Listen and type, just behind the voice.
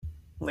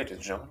Ladies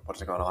and gentlemen, what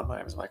is going on? My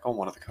name is Michael,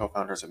 one of the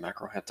co-founders of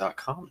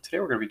MacroHint.com. Today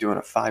we're going to be doing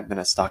a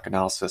 5-minute stock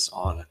analysis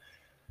on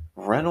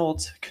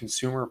Reynolds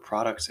Consumer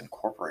Products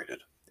Incorporated,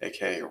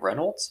 aka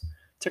Reynolds,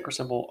 ticker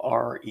symbol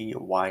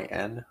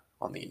REYN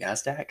on the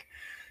NASDAQ.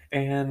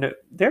 And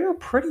they're a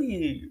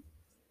pretty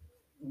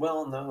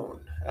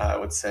well-known, I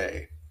would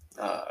say,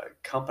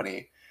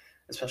 company,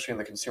 especially in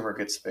the consumer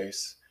goods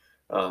space.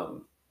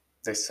 Um,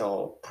 they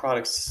sell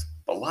products,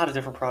 a lot of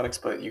different products,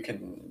 but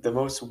the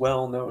most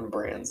well-known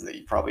brands that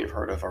you probably have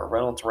heard of are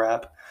Reynolds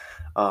Wrap,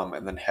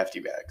 and then Hefty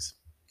Bags.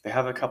 They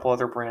have a couple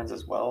other brands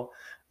as well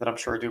that I'm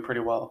sure do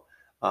pretty well,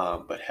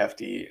 but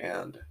Hefty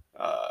and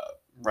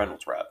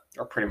Reynolds Wrap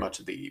are pretty much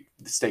the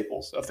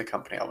staples of the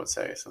company, I would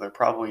say. So they're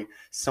probably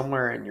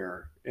somewhere in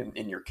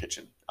your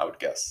kitchen, I would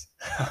guess.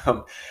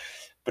 Um,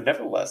 but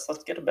nevertheless,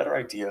 let's get a better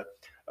idea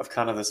of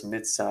kind of this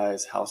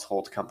mid-size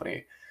household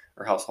company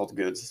or household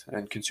goods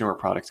and consumer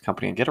products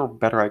company and get a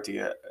better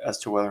idea as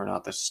to whether or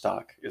not this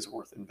stock is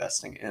worth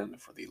investing in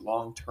for the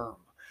long term.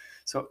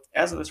 So,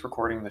 as of this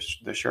recording,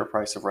 the share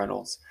price of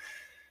Reynolds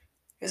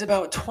is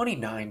about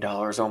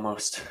 $29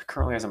 almost.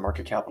 Currently has a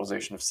market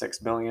capitalization of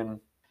 $6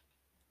 billion,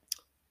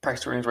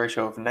 price to earnings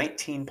ratio of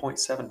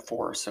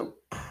 19.74. So,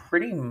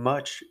 pretty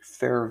much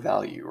fair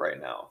value right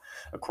now,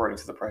 according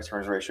to the price to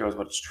earnings ratio, is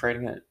what it's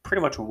trading at,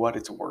 pretty much what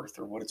it's worth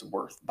or what it's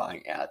worth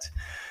buying at.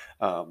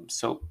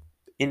 So,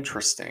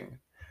 interesting.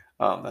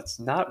 That's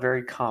not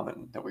very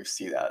common that we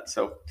see that.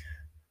 So,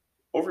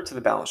 over to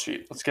the balance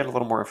sheet. Let's get a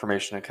little more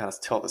information and kind of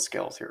tilt the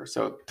scales here.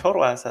 So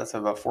total assets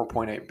of about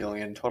 4.8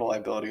 billion, total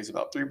liabilities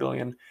about 3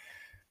 billion.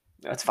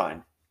 That's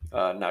fine.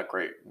 Not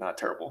great, not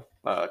terrible.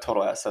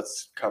 Total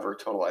assets cover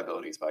total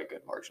liabilities by a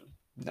good margin.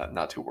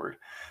 Not too worried.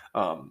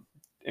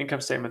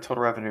 Income statement,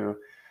 total revenue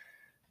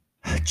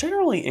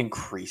generally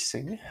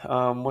increasing.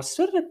 Was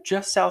stood at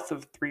just south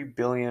of 3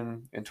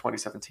 billion in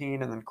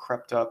 2017 and then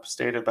crept up,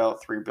 stayed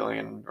about 3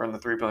 billion or in the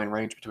 3 billion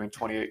range between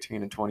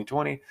 2018 and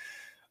 2020.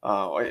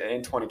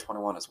 In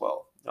 2021 as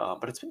well.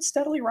 But it's been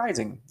steadily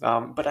rising.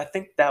 But I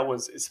think that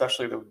was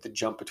especially the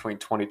jump between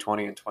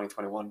 2020 and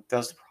 2021. That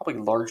was probably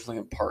largely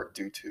in part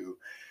due to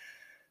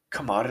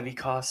commodity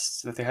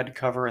costs that they had to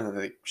cover, and then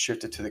they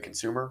shifted to the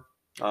consumer,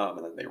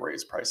 and then they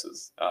raised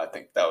prices. I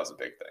think that was a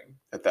big thing.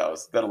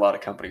 That a lot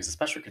of companies,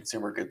 especially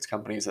consumer goods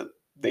companies, that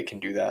they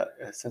can do that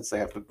since they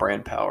have the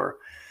brand power,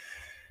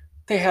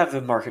 they have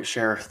the market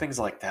share, things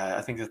like that.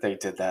 I think that they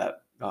did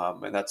that,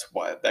 and that's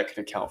why that could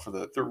account for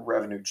the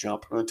revenue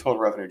jump or the total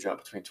revenue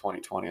jump between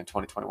 2020 and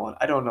 2021.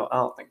 I don't know. I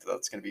don't think that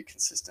that's going to be a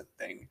consistent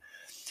thing,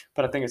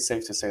 but I think it's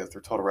safe to say that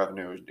their total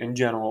revenue in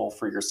general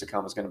for years to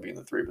come is going to be in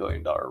the $3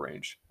 billion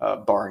range,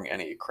 barring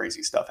any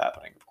crazy stuff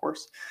happening, of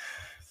course.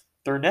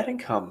 Their net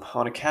income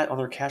on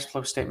their cash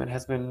flow statement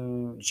has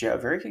been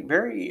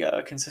very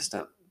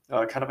consistent,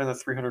 kind of in the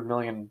 300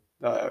 million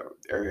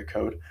area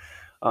code.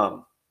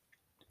 Um,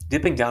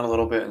 Dipping down a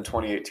little bit in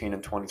 2018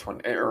 and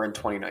 2020 or in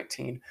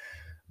 2019,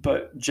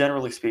 but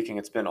generally speaking,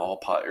 it's been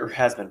or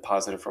has been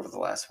positive over the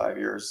last 5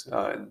 years,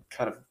 and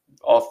kind of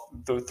all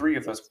the three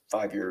of those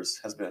 5 years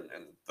has been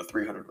in the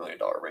 $300 million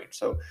range.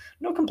 So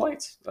no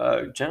complaints.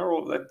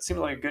 General, that seems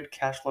like a good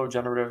cash flow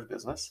generative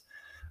business.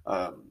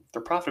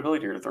 Their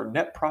profitability or their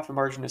net profit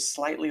margin is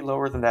slightly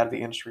lower than that of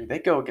the industry. They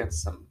go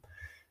against some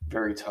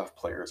very tough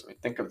players. I mean,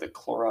 think of the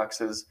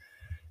Cloroxes.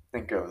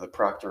 Think of the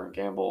Procter and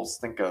Gambles.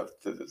 Think of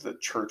the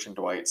Church and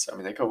Dwights. I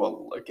mean, they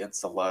go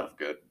against a lot of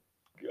good,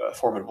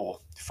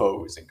 formidable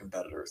foes and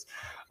competitors.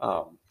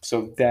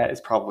 So that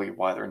is probably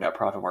why their net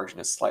profit margin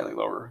is slightly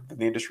lower than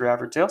the industry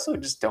average. They also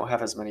just don't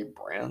have as many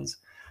brands,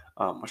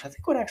 which I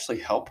think would actually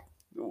help.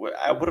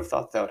 I would have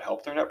thought that would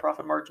help their net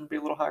profit margin be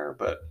a little higher,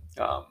 but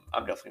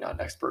I'm definitely not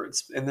an expert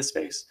in this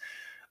space.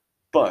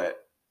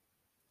 But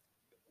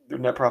their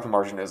net profit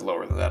margin is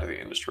lower than that of the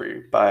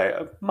industry by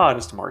a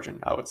modest margin,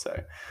 I would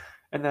say.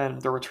 And then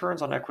the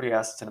returns on equity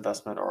assets and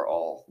investment are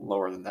all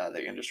lower than that of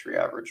the industry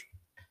average.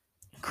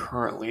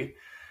 Currently,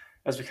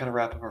 as we kind of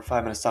wrap up our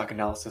 5-minute stock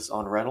analysis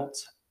on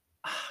Reynolds,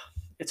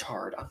 it's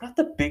hard. I'm not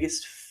the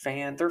biggest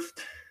fan.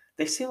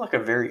 They seem like a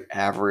very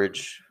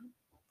average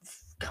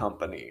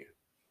company.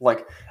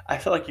 Like, I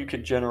feel like you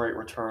could generate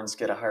returns,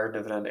 get a higher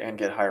dividend, and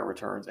get higher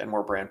returns and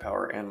more brand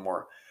power and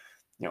more,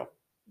 you know,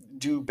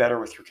 do better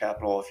with your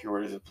capital if you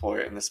were to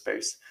deploy it in this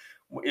space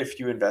if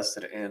you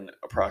invested in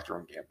a Procter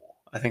and Gamble.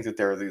 I think that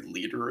they're the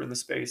leader in the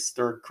space.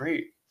 They're a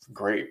great,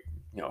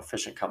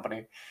 efficient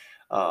company.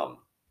 Um,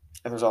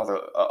 and there's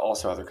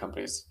also other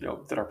companies,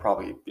 that are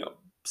probably,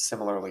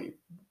 similarly,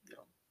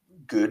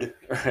 good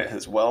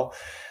as well.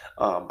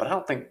 But I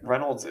don't think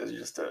Reynolds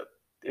is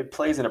it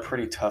plays in a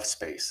pretty tough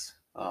space.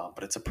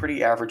 But it's a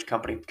pretty average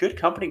company,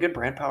 good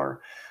brand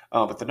power.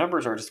 But the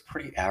numbers are just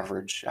pretty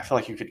average. I feel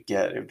like it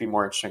would be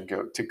more interesting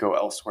to go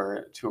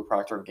elsewhere, to a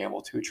Procter and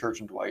Gamble, to a Church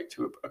and Dwight,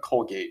 to a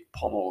Colgate,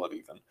 Palmolive,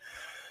 even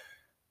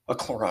a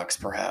Clorox,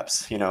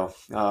 perhaps.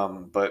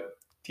 But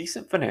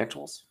decent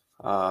financials.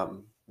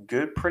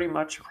 Good pretty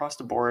much across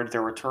the board.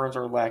 Their returns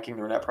are lacking.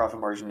 Their net profit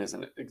margin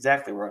isn't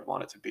exactly where I'd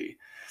want it to be.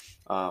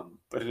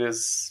 But it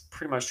is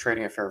pretty much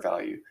trading at fair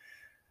value.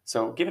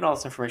 So, given all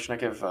this information, I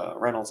give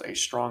Reynolds a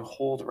strong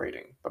hold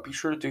rating, but be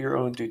sure to do your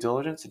own due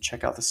diligence and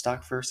check out the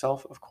stock for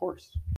yourself, of course.